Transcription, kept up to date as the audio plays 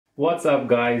What's up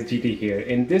guys, GT here.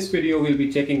 In this video we'll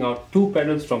be checking out two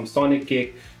pedals from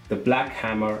Sonicake, the Black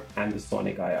Hammer and the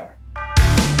Sonic IR.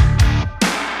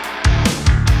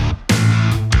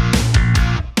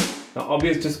 Now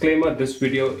obvious disclaimer, this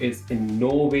video is in no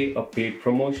way a paid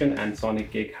promotion and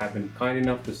Sonicake have been kind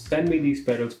enough to send me these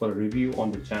pedals for a review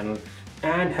on the channel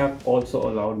and have also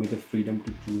allowed me the freedom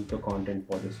to choose the content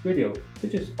for this video,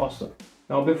 which is awesome.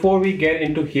 Now before we get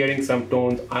into hearing some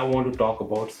tones, I want to talk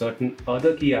about certain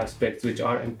other key aspects which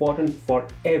are important for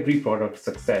every product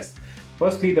success.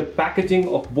 Firstly, the packaging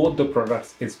of both the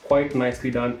products is quite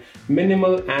nicely done,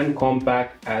 minimal and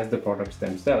compact as the products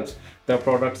themselves. The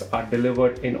products are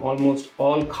delivered in almost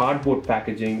all cardboard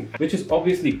packaging, which is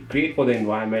obviously great for the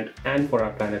environment and for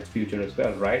our planet's future as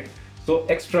well, right? So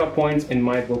extra points in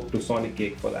my book to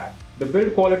Sonicake for that. The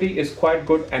build quality is quite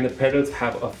good and the pedals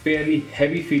have a fairly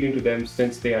heavy feeling to them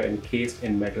since they are encased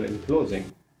in metal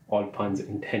enclosing. All puns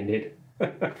intended.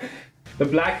 The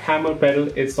Black Hammer pedal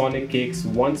is Sonicake's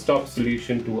one-stop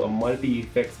solution to a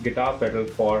multi-effects guitar pedal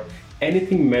for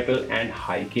anything metal and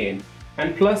high gain.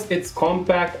 And plus it's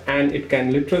compact and it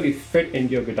can literally fit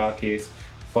into your guitar case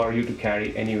for you to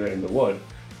carry anywhere in the world.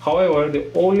 However,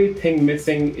 the only thing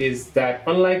missing is that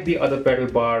unlike the other pedal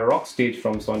bar Rock Stage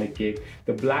from Sonicake,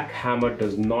 the Black Hammer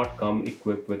does not come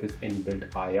equipped with its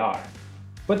inbuilt IR.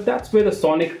 But that's where the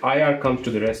Sonic IR comes to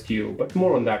the rescue, but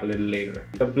more on that a little later.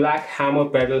 The Black Hammer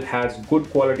pedal has good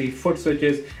quality foot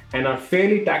switches and are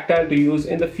fairly tactile to use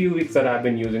in the few weeks that I've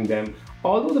been using them.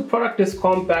 Although the product is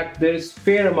compact, there is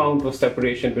fair amount of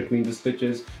separation between the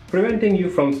switches, preventing you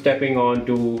from stepping on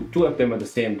to two of them at the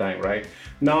same time, right?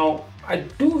 Now, I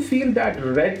do feel that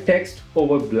red text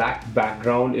over black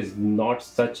background is not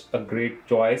such a great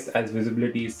choice as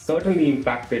visibility is certainly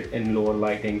impacted in lower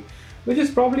lighting, which is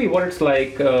probably what it's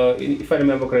like, if I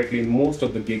remember correctly, in most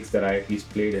of the gigs that I at least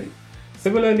played in.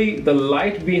 Similarly, the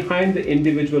light behind the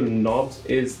individual knobs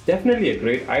is definitely a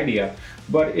great idea,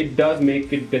 but it does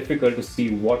make it difficult to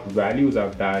see what values are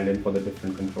dialed in for the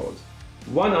different controls.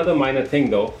 One other minor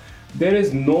thing though, there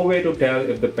is no way to tell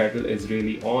if the pedal is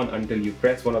really on until you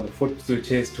press one of the foot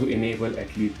switches to enable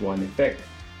at least one effect.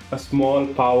 A small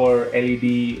power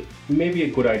LED may be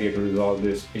a good idea to resolve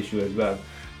this issue as well.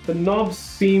 The knobs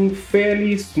seem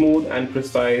fairly smooth and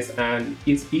precise and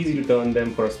it's easy to turn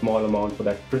them for a small amount for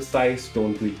that precise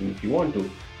tone tweaking if you want to.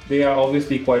 They are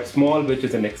obviously quite small, which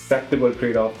is an acceptable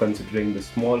trade-off considering the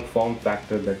small form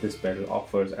factor that this pedal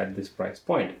offers at this price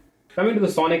point. Coming to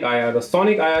the Sonic IR, the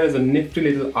Sonic IR is a nifty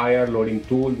little IR loading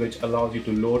tool which allows you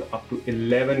to load up to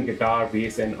 11 guitar,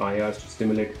 bass and IRs to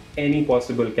stimulate any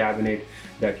possible cabinet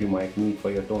that you might need for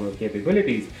your tonal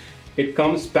capabilities. It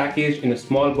comes packaged in a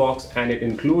small box and it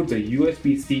includes a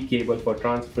USB-C cable for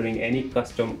transferring any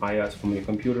custom IRs from your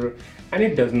computer, and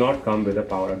it does not come with a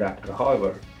power adapter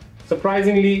however.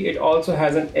 Surprisingly, it also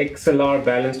has an XLR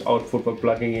balanced output for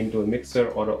plugging into a mixer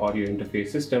or an audio interface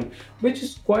system, which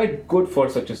is quite good for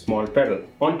such a small pedal.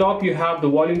 On top you have the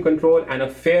volume control and a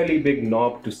fairly big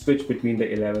knob to switch between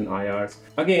the 11 IRs.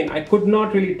 Again, I could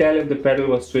not really tell if the pedal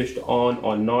was switched on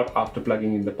or not after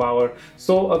plugging in the power,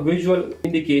 so a visual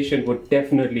indication would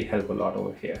definitely help a lot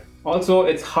over here. Also,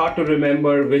 it's hard to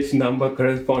remember which number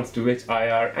corresponds to which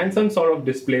IR and some sort of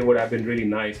display would have been really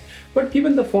nice. But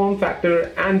given the form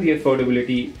factor and the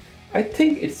affordability, I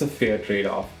think it's a fair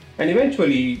trade-off. And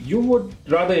eventually, you would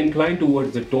rather incline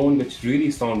towards the tone which really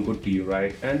sound good to you,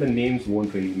 right? And the names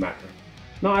won't really matter.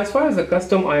 Now, as far as the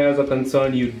custom IRs are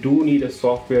concerned, you do need a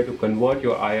software to convert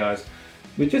your IRs,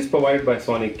 which is provided by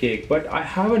Sonicake, but I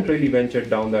haven't really ventured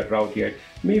down that route yet.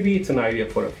 Maybe it's an idea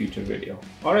for a future video.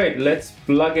 Alright, let's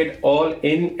plug it all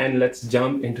in and let's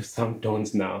jump into some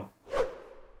tones now.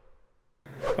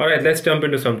 Alright, let's jump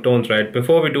into some tones, right?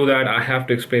 Before we do that, I have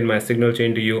to explain my signal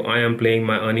chain to you. I am playing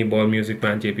my Ernie Music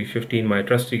Band JP15, my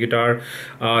trusty guitar.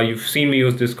 You've seen me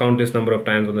use this countless number of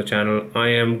times on the channel. I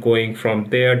am going from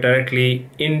there directly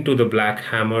into the Black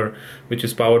Hammer, which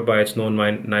is powered by its own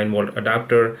 9-volt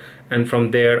adapter. And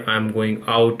from there, I'm going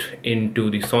out into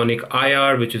the Sonic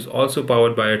IR, which is also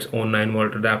powered by its own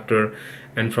 9-volt adapter.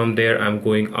 And from there, I'm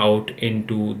going out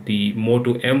into the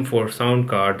MOTU M4 sound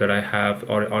card that I have,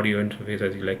 or audio interface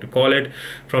as you like to call it.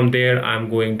 From there, I'm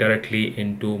going directly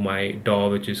into my DAW,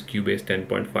 which is Cubase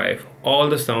 10.5. All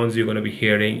the sounds you're going to be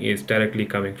hearing is directly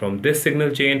coming from this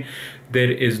signal chain.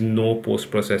 There is no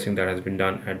post-processing that has been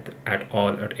done at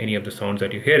all at any of the sounds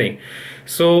that you're hearing.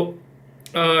 So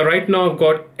right now I've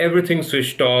got everything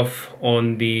switched off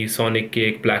on the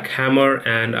Sonicake Black Hammer,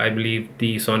 and I believe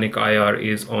the Sonic IR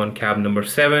is on cab number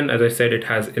 7. As I said, it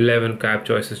has 11 cab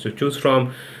choices to choose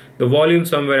from. the volume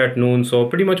somewhere at noon. So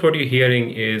pretty much what you're hearing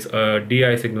is a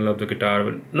DI signal of the guitar,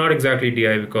 but not exactly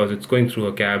DI because it's going through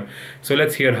a cab. So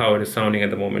let's hear how it is sounding at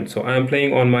the moment. So I'm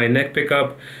playing on my neck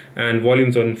pickup and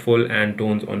volumes on full and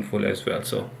tones on full as well.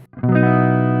 So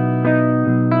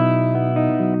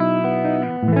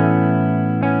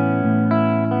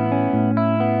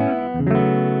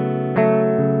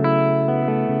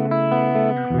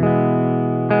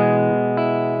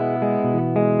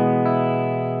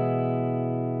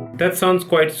that sounds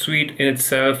quite sweet in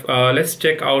itself. Let's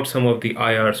check out some of the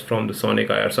IRs from the Sonic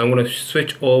IR. So I'm going to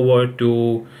switch over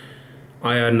to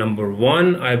IR number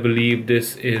 1. I believe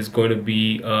this is going to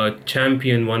be a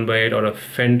Champion 1x8 or a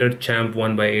Fender Champ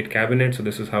 1x8 cabinet. So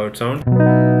this is how it sounds.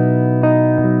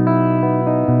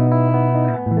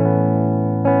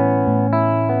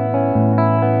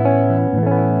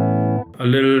 A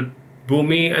little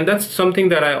boomy, and that's something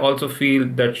that I also feel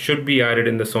that should be added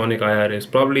in the Sonic IR is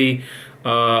probably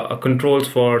a controls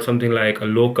for something like a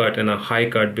low cut and a high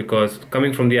cut, because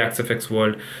coming from the XFX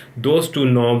world, those two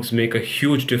knobs make a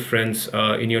huge difference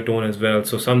in your tone as well.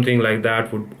 So something like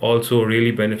that would also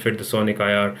really benefit the Sonic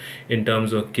IR in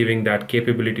terms of giving that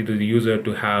capability to the user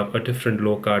to have a different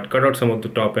low cut out some of the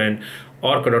top end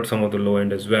or cut out some of the low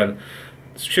end as well.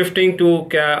 Shifting to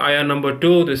IR number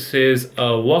 2, this is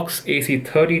a Vox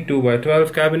AC30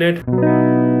 2x12 cabinet.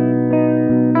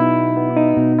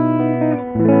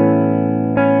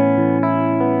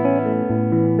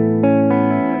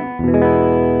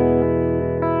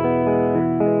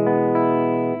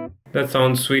 That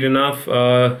sounds sweet enough.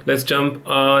 Let's jump.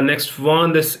 Next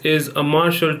one, this is a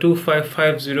Marshall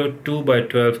 2550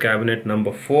 2x12 cabinet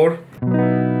number 4.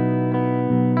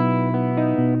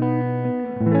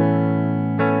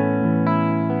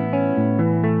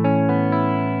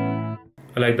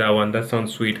 I like that one, that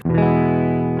sounds sweet.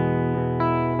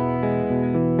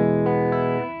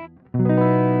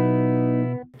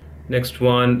 Next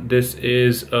one, this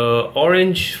is a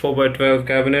Orange 4x12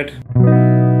 cabinet.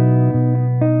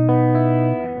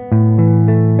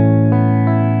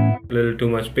 A little too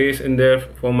much bass in there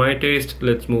for my taste.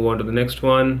 Let's move on to the next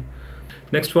one.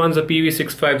 Next one's a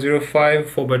PV6505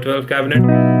 4x12 cabinet.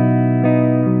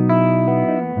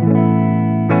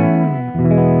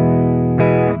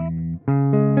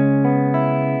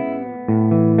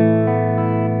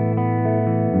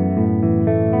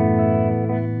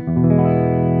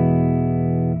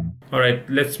 Alright,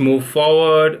 let's move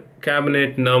forward.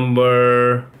 Cabinet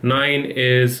number 9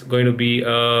 is going to be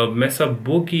a Mesa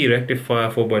Boogie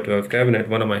Rectifier 4x12 cabinet,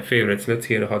 one of my favorites. Let's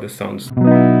hear how this sounds.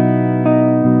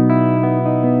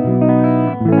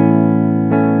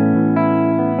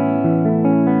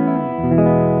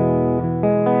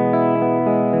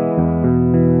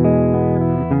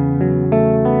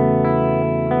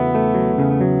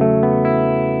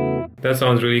 That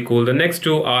sounds really cool. The next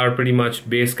two are pretty much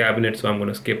bass cabinets, so I'm going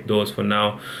to skip those for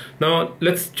now. Now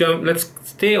let's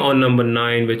stay on number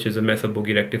 9, which is a Mesa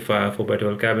Boogie Rectifier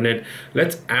 4x12 cabinet.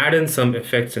 Let's add in some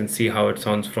effects and see how it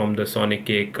sounds from the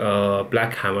Sonicake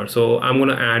Black Hammer. So I'm going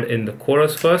to add in the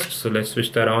chorus first. So let's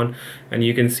switch that on, and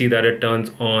you can see that it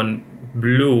turns on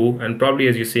blue, and probably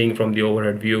as you're seeing from the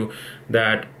overhead view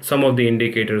that some of the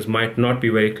indicators might not be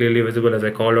very clearly visible, as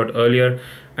I called out earlier.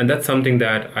 And that's something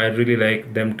that I really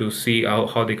like them to see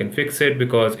how they can fix it,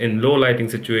 because in low lighting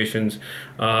situations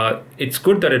it's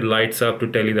good that it lights up to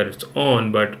tell you that it's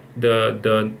on, but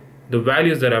the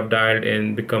values that I've dialed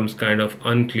in becomes kind of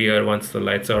unclear once the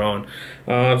lights are on.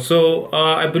 So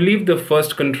I believe the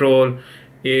first control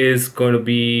is going to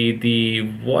be the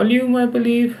volume, I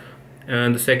believe,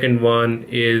 and the second one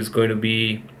is going to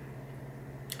be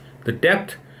the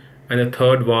depth, and the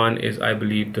third one is, I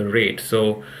believe, the rate.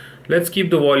 So let's keep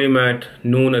the volume at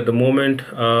noon at the moment.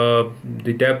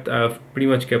 The depth, I've pretty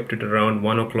much kept it around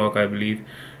 1 o'clock, I believe,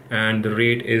 and the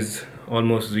rate is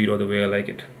almost 0, the way I like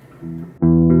it.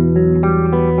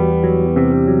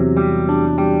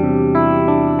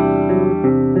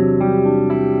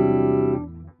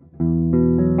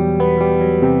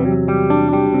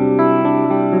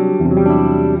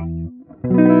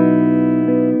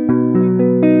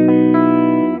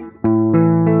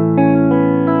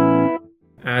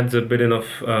 Adds a bit of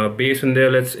bass in there.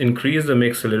 Let's increase the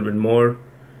mix a little bit more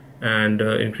and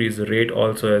increase the rate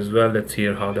also as well. Let's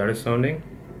hear how that is sounding.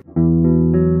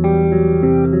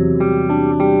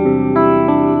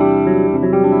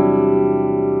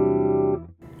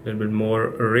 A little bit more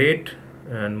rate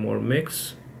and more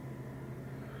mix.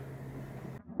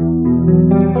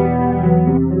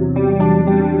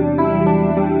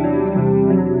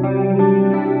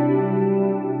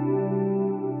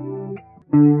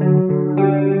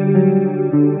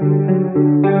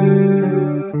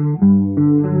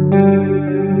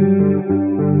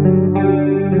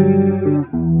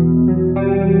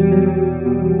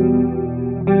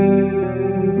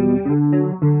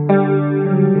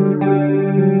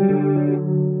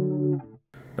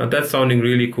 That's sounding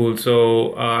really cool.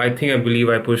 So I believe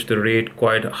I pushed the rate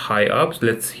quite high up. So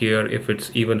let's hear if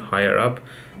it's even higher up.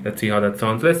 Let's see how that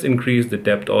sounds. Let's increase the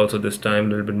depth also this time a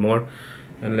little bit more,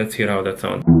 and let's hear how that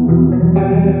sounds.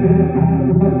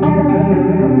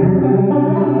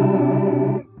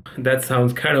 That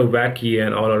sounds kind of wacky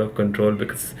and all out of control,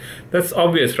 because that's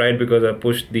obvious, right? Because I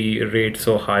pushed the rate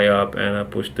so high up and I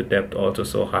pushed the depth also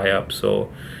so high up.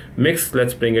 So mix,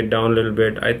 let's bring it down a little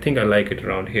bit. I think I like it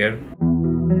around here.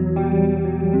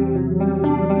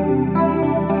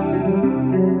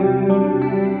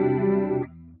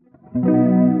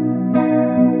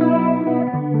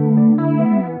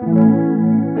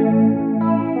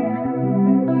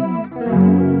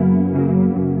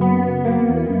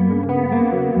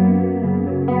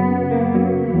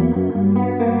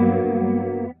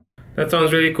 That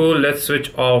sounds really cool. Let's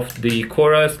switch off the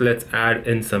chorus. Let's add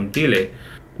in some delay.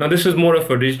 Now this is more of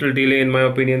a digital delay in my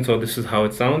opinion, so this is how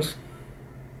it sounds.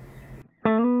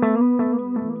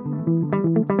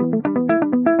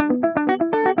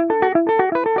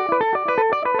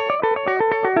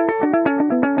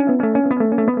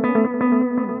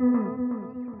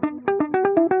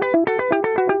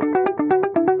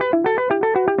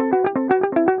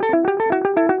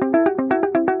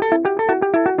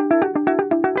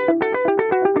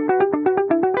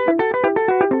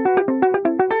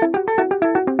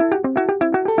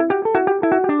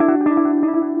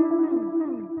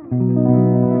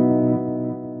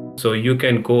 So you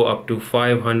can go up to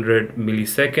 500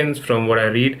 milliseconds from what I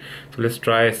read. So let's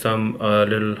try some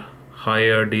little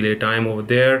higher delay time over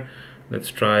there. Let's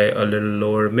try a little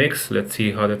lower mix. Let's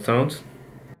see how that sounds.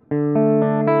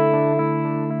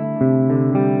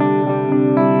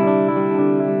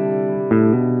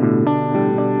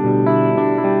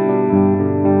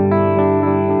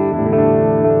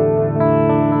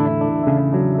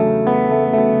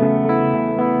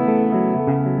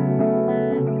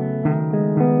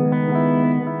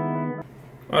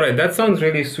 Alright, that sounds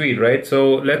really sweet, right?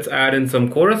 So let's add in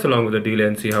some chorus along with the delay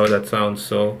and see how that sounds.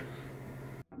 So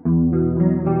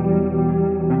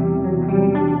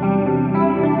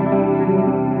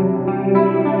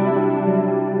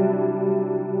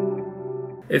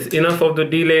it's enough of the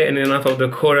delay and enough of the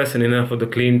chorus and enough of the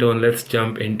clean tone. Let's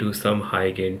jump into some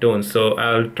high gain tones. So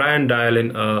I'll try and dial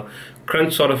in a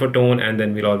crunch sort of a tone, and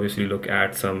then we'll obviously look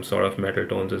at some sort of metal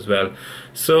tones as well.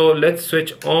 So let's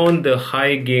switch on the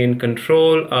high gain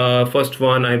control. First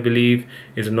one I believe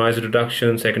is noise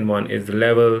reduction. Second one is the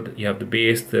level. You have the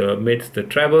bass, the mids, the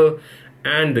treble,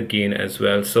 and the gain as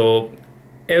well. So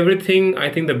everything, I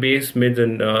think the bass, mids,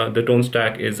 and the tone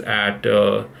stack is at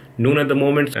noon at the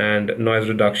moment, and noise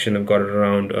reduction I've got it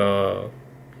around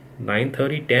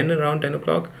 9:30, 10, around 10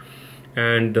 o'clock,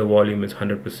 and the volume is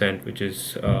 100%, which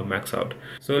is max out.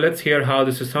 So let's hear how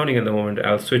this is sounding at the moment.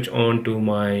 I'll switch on to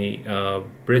my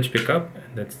bridge pickup,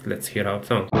 and let's hear how it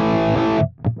sounds.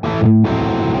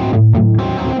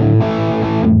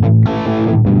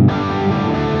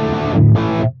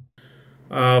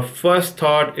 First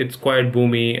thought, it's quite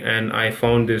boomy, and I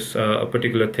found this a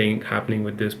particular thing happening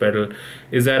with this pedal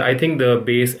is that I think the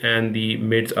bass and the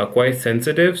mids are quite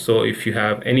sensitive. So if you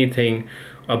have anything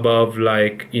above,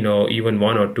 like, you know, even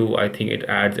 1 or 2, I think it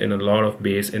adds in a lot of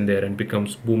bass in there and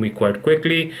becomes boomy quite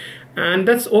quickly. And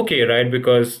that's okay, right?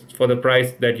 Because for the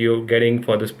price that you're getting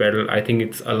for this pedal, I think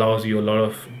it allows you a lot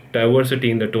of diversity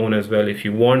in the tone as well. If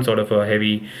you want sort of a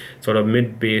heavy sort of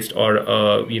mid-based or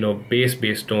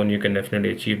bass-based tone, you can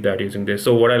definitely achieve that using this.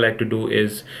 So what I like to do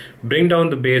is bring down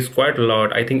the bass quite a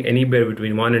lot. I think anywhere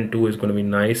between 1 and 2 is going to be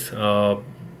nice.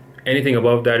 Anything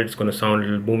above that, it's going to sound a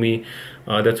little boomy.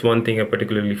 That's one thing I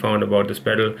particularly found about this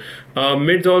pedal.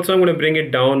 Mids also, I'm going to bring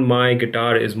it down. My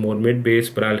guitar is more mid-bass,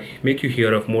 but I'll make you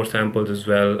hear of more samples as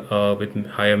well with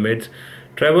higher mids.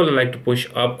 Treble I like to push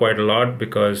up quite a lot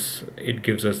because it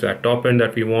gives us that top end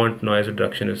that we want. Noise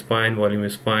reduction is fine, volume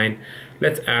is fine.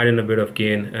 Let's add in a bit of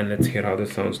gain, and let's hear how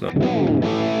this sounds now.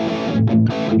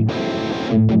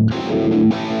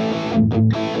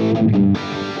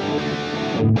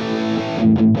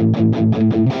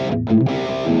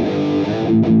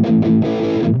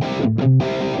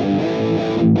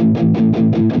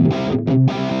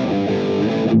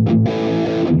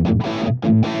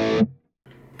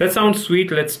 That sounds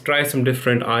sweet. Let's try some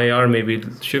different IR. Maybe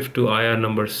shift to IR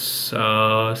number 6,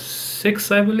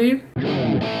 I believe.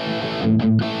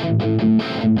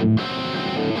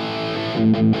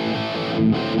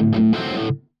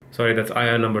 Sorry, that's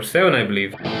IR number 7, I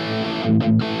believe.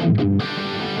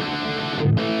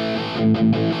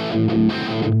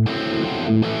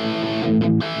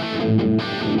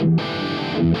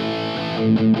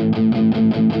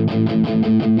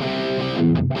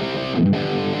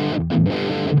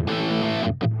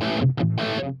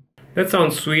 That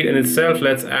sounds sweet in itself.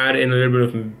 Let's add in a little bit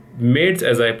of mids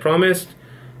as I promised.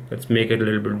 Let's make it a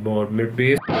little bit more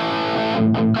mid-bass.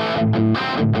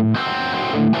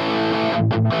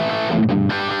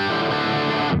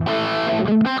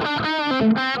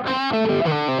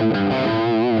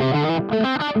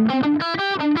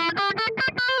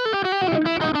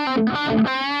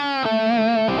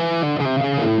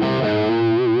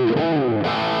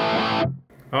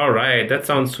 Alright, that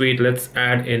sounds sweet. Let's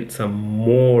add in some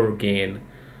more gain.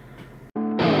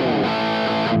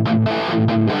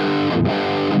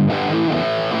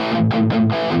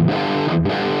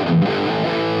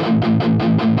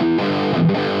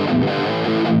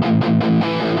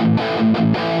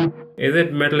 Is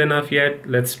it metal enough yet?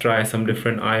 Let's try some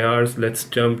different IRs. Let's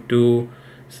jump to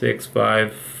 6,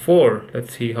 5, 4.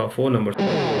 Let's see how 4 numbers.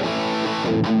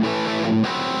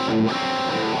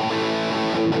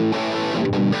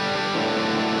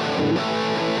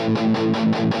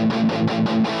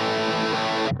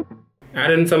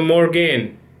 Add in some more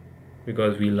gain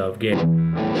because we love gain.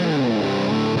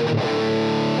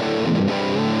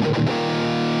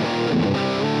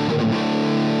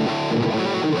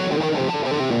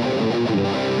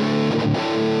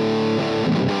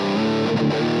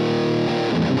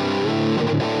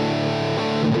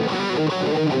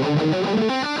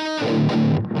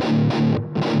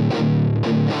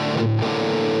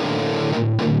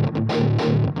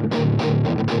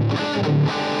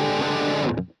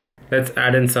 Let's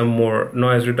add in some more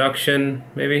noise reduction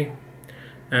maybe,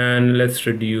 and let's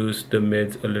reduce the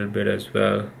mids a little bit as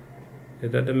well.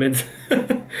 Is that the mids?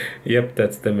 Yep,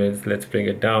 that's the mids. Let's bring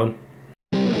it down.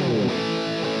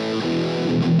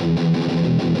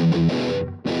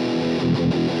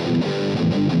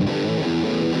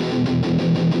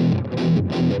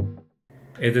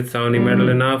 Is it sounding metal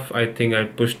enough? I think I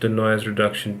pushed the noise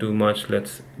reduction too much.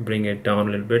 Let's bring it down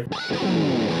a little bit.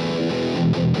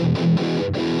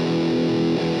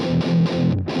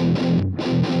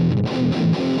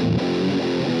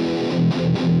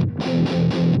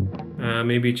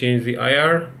 Maybe change the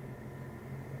IR.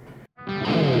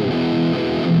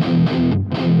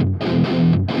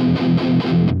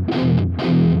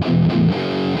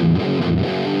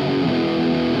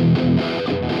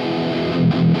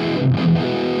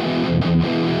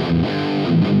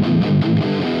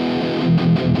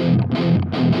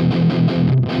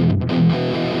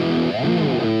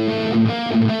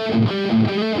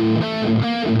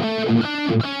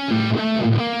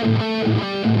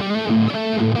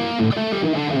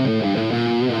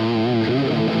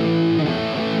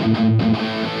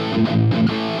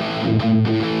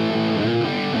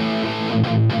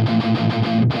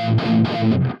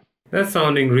 That's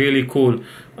sounding really cool.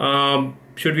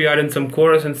 Should we add in some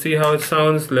chorus and see how it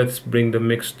sounds? Let's bring the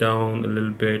mix down a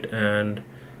little bit and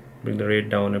bring the rate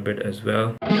down a bit as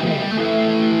well.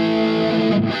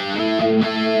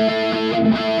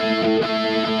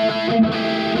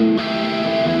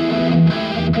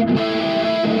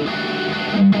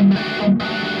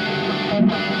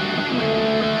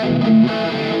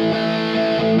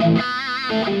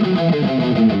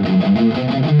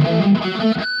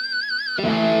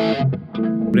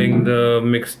 Bring the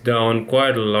mix down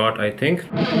quite a lot, I think.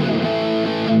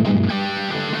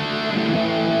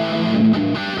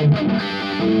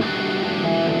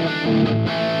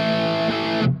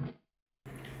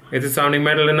 Is it sounding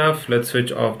metal enough? Let's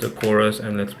switch off the chorus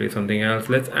and let's play something else.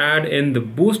 Let's add in the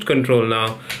boost control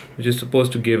now, which is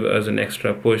supposed to give us an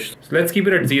extra push. So let's keep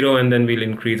it at 0 and then we'll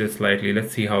increase it slightly.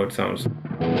 Let's see how it sounds.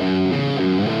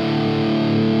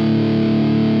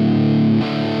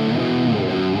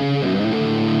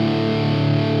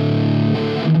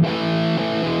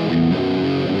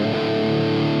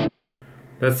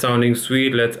 That's sounding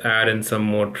sweet. Let's add in some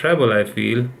more treble, I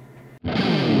feel.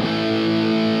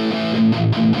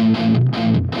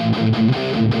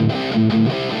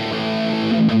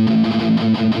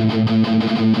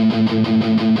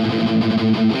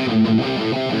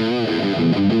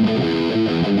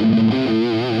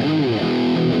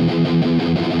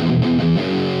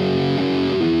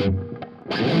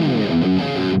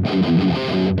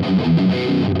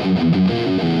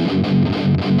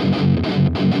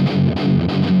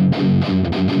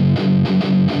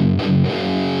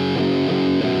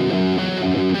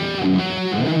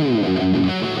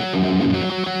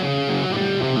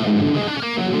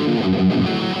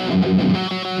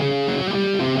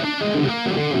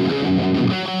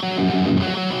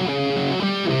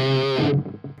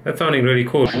 That's sounding really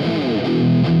cool.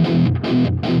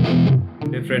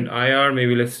 Different IR,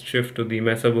 maybe let's shift to the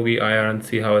Mesa Boogie IR and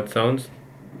see how it sounds.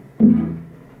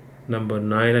 Number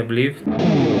 9, I believe.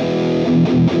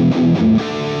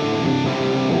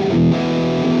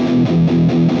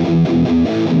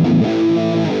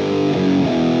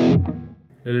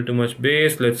 Little too much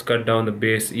bass. Let's cut down the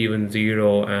bass even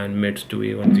 0 and mids to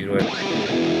even 0.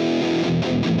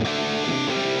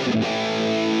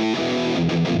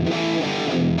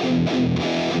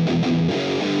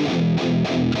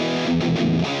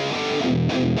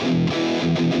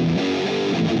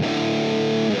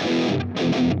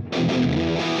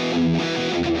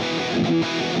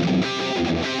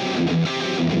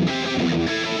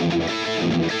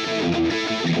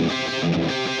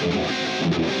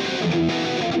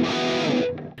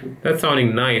 That's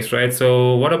sounding nice, right?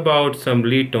 So what about some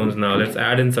lead tones now? Let's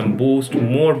add in some boost,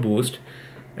 more boost,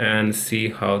 and see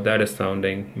how that is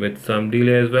sounding with some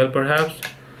delay as well, perhaps.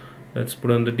 Let's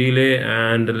put on the delay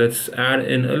and let's add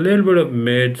in a little bit of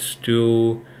mids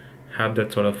to have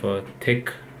that sort of a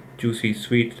thick, juicy,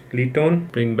 sweet lead tone.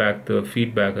 Bring back the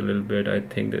feedback a little bit. I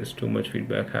think there's too much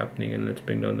feedback happening, and let's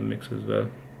bring down the mix as well.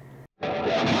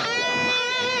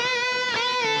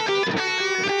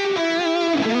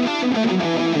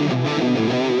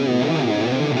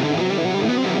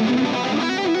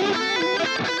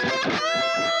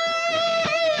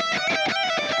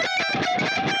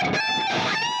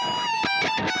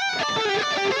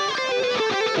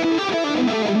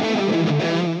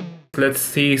 Let's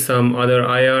see some other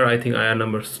IR. I think IR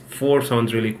number 4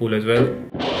 sounds really cool as well.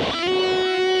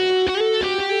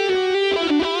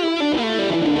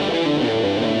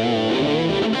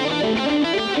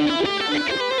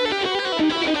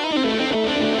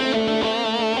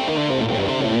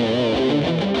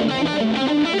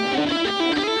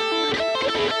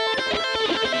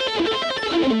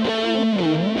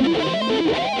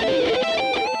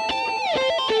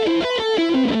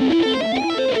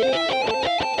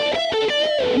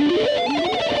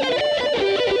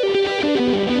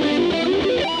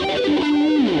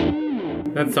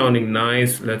 That's sounding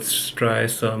nice. Let's try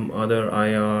some other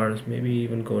IRs, maybe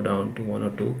even go down to 1 or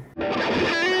 2.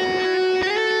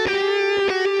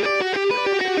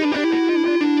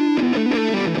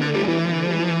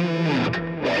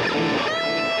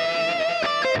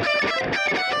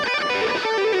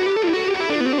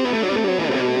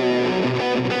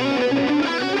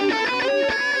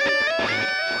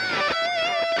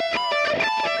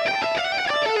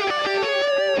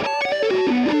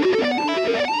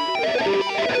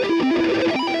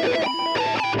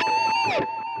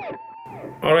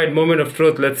 Alright, moment of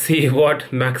truth. Let's see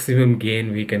what maximum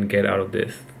gain we can get out of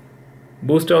this.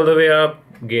 Boost all the way up,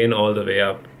 gain all the way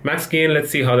up. Max gain, let's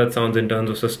see how that sounds in terms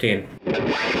of sustain.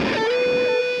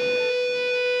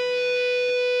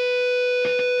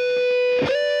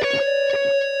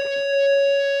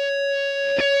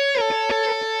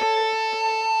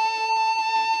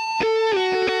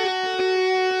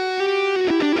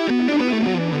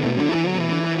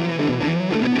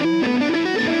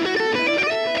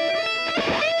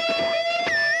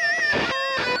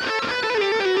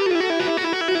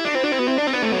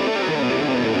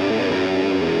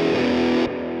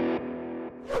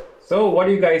 So what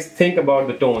do you guys think about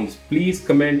the tones? Please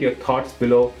comment your thoughts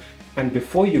below, and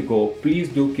before you go, please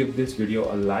do give this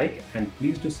video a like and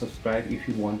please do subscribe if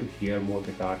you want to hear more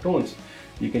guitar tones.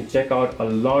 You can check out a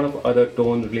lot of other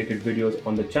tone related videos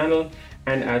on the channel,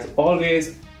 and as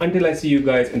always, until I see you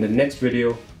guys in the next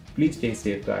video, please stay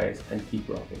safe guys and keep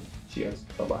rocking. Cheers,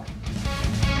 bye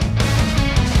bye.